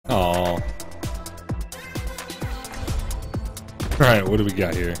Aw. Alright, what do we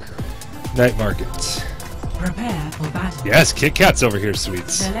got here? Night market. Prepare for battle. Yes, Kit Kat's over here,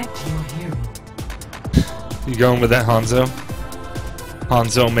 sweets. Select your hero. You going with that Hanzo?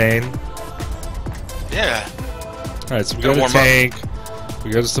 Hanzo main? Yeah. Alright, so we got a tank.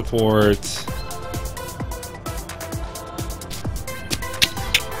 We got a support.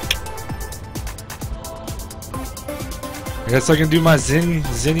 I guess I can do my zin.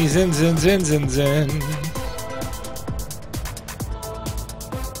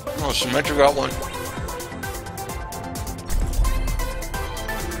 Oh, Symmetra got one.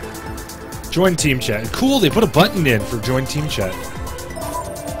 Join team chat. Cool, they put a button in for join team chat.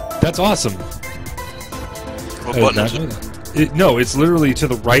 That's awesome. What button is it? No, it's literally to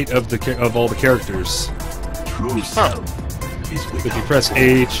the right of all the characters. Huh. If you press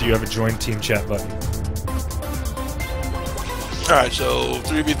H, you have a join team chat button. Alright, so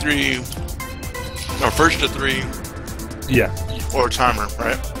 3v3. No, first to 3. Yeah. Or timer,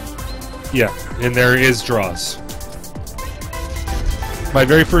 right? Yeah, and there is draws. My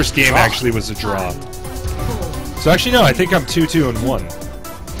very first game actually was a draw. So actually, no, I think I'm 2-2 and 1.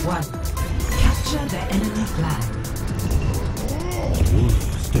 1. Capture the enemy flag.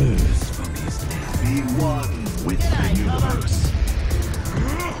 Be one with the universe.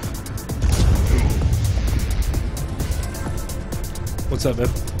 What's up, man?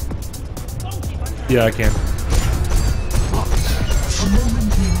 Yeah, I can.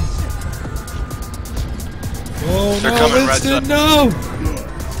 Oh They're no, coming, Winston, right no!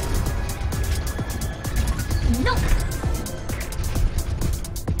 No.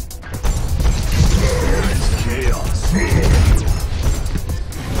 Chaos.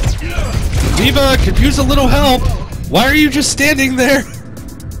 Diva, could use a little help. Why are you just standing there?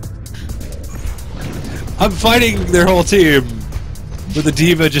 I'm fighting their whole team with a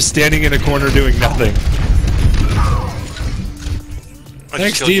Diva just standing in a corner doing nothing.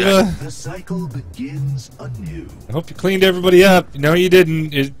 Thanks, Diva. The cycle begins anew. I hope you cleaned everybody up. No, you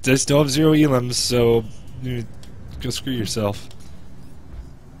didn't. I still have 0 elims, so go screw yourself.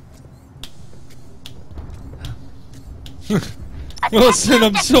 Wilson,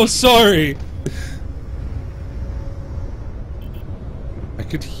 I'm so sorry. I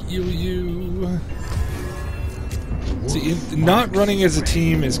could heal you. See, not running as a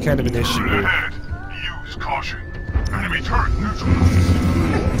team is kind of an issue. Ahead. Use caution. Enemy turret neutral.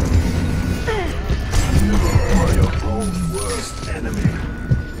 You are your own worst enemy.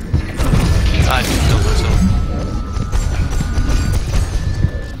 I can kill myself.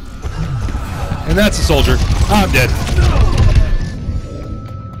 And that's a soldier. I'm dead.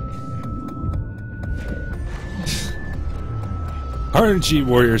 RNG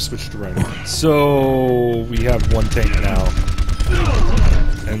warrior switched to right. So we have one tank now.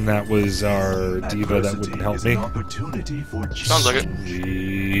 And that was our Diva that wouldn't help me. Sounds like it.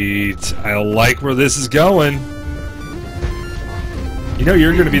 Sweet. I like where this is going. You know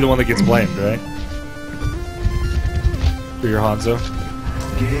you're going to be the one that gets blamed, right? For your Hanzo.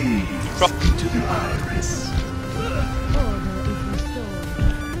 Gaze into the iris.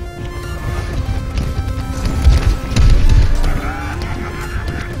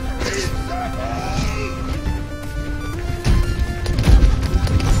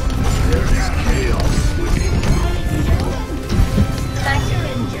 There is chaos within. Start your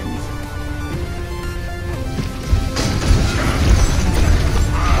engines.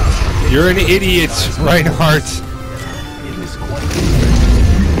 You're an idiot, Reinhardt. It is quite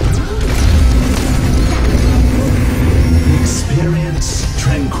experience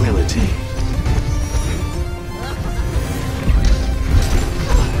tranquility.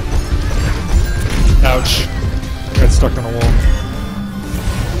 Ouch. Got stuck on a wall.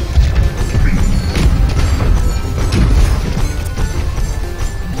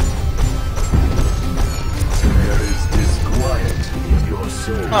 There is disquiet in your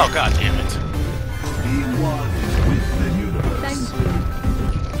soul. Oh, god damn it. Be one with the universe. Thank you.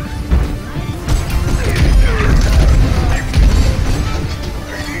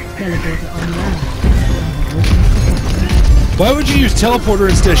 Delegator online. Why would you use teleporter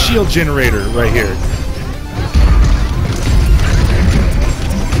instead of shield generator right here?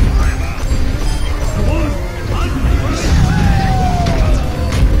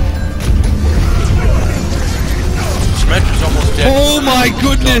 Symmetra's almost dead. Oh my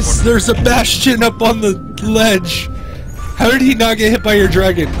goodness! There's a bastion up on the ledge. How did he not get hit by your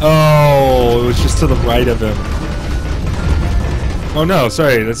dragon? Oh, it was just to the right of him. Oh no,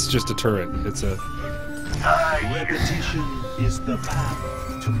 sorry, that's just a turret. It's a... Repetition is the path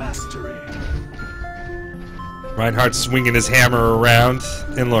to mastery. Reinhardt's swinging his hammer around,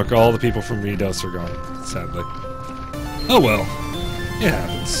 and look, all the people from Redos are gone, sadly. Oh well. It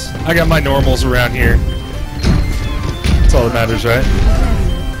happens. I got my normals around here. That's all that matters, right?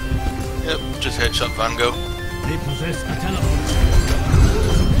 Yep, just headshot Van Gogh. They possess a teleport.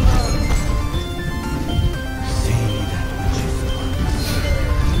 See that which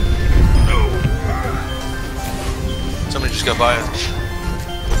is Somebody just got by us.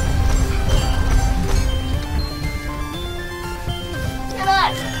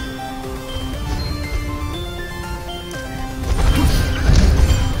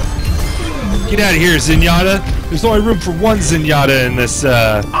 Get out of here, Zenyatta. There's only room for one Zenyatta in this,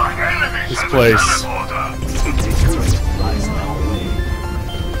 Our enemies this have a place. teleporter. lies our way.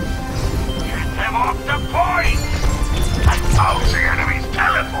 Get them off the point! And how's the enemy's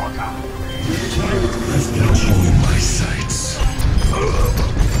teleporter? Enjoy my sights.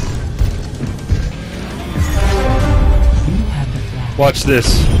 You have the flag. Watch this.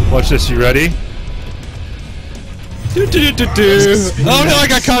 Watch this. You ready? Do, do, do, do. Oh no, I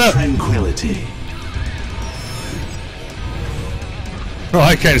got caught up. Tranquility. Oh,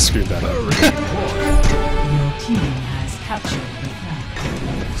 I kind of screwed that up. Your team has captured the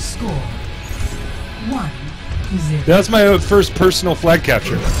flag. Score 1-0. That's my first personal flag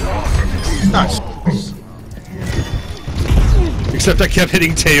capture. Nice. Except I kept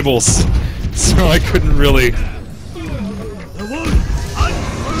hitting tables, so I couldn't really.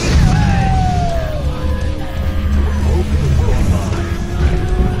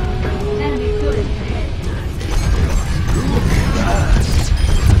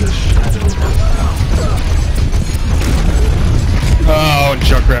 Oh, and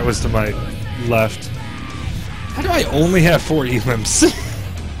Junkrat was to my left. How do I only have 4 elims?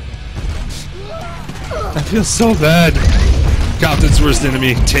 I feel so bad. Captain's worst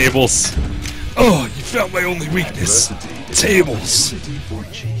enemy, tables. Oh, you found my only weakness. Tables.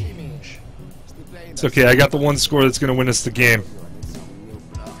 It's okay, I got the one score that's gonna win us the game.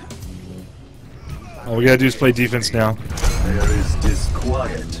 All we gotta do is play defense now. There is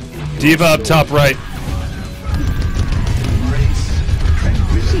disquiet. Diva up top right.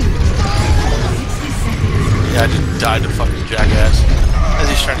 Yeah, I just died to fucking jackass. As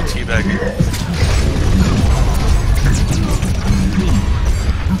he's trying to teabag me.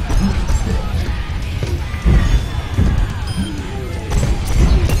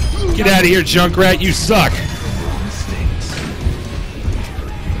 Get out of here, Junkrat, you suck!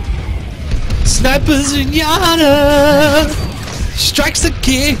 Sniper Zenyatta strikes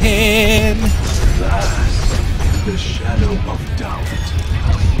again! Vast, the shadow of doubt.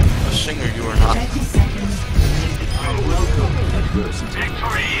 A singer you are not. 30 seconds. Welcome adversity.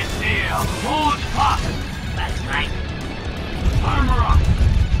 Victory is near. Hold fast. That's right. Armor up.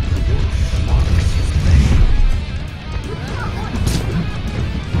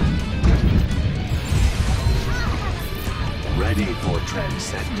 Ready for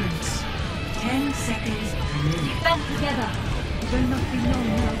transcendence. 10 seconds. Keep them together. It will not be long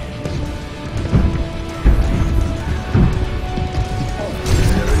now.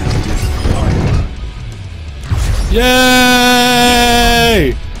 There is disquiet. Yay!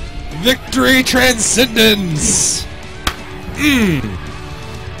 Victory transcendence! Mmm!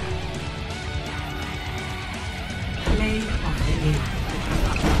 Play of the game.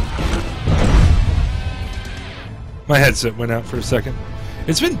 My headset went out for a second.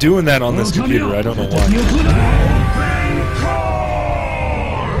 It's been doing that on this computer, I don't know why.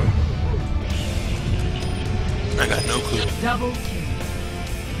 I got no clue. Double kill.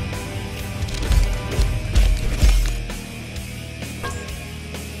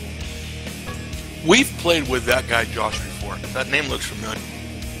 We've played with that guy Josh before. That name looks familiar.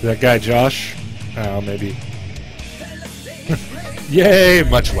 That guy Josh? Oh, maybe. Yay,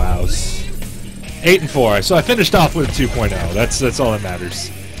 much wows. 8 and 4. So I finished off with 2.0. That's all that matters.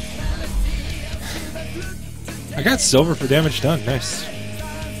 I got silver for damage done. Nice.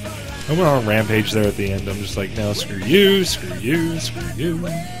 I went on a rampage there at the end. I'm just like, no, screw you, screw you, screw you.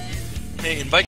 Hey, invite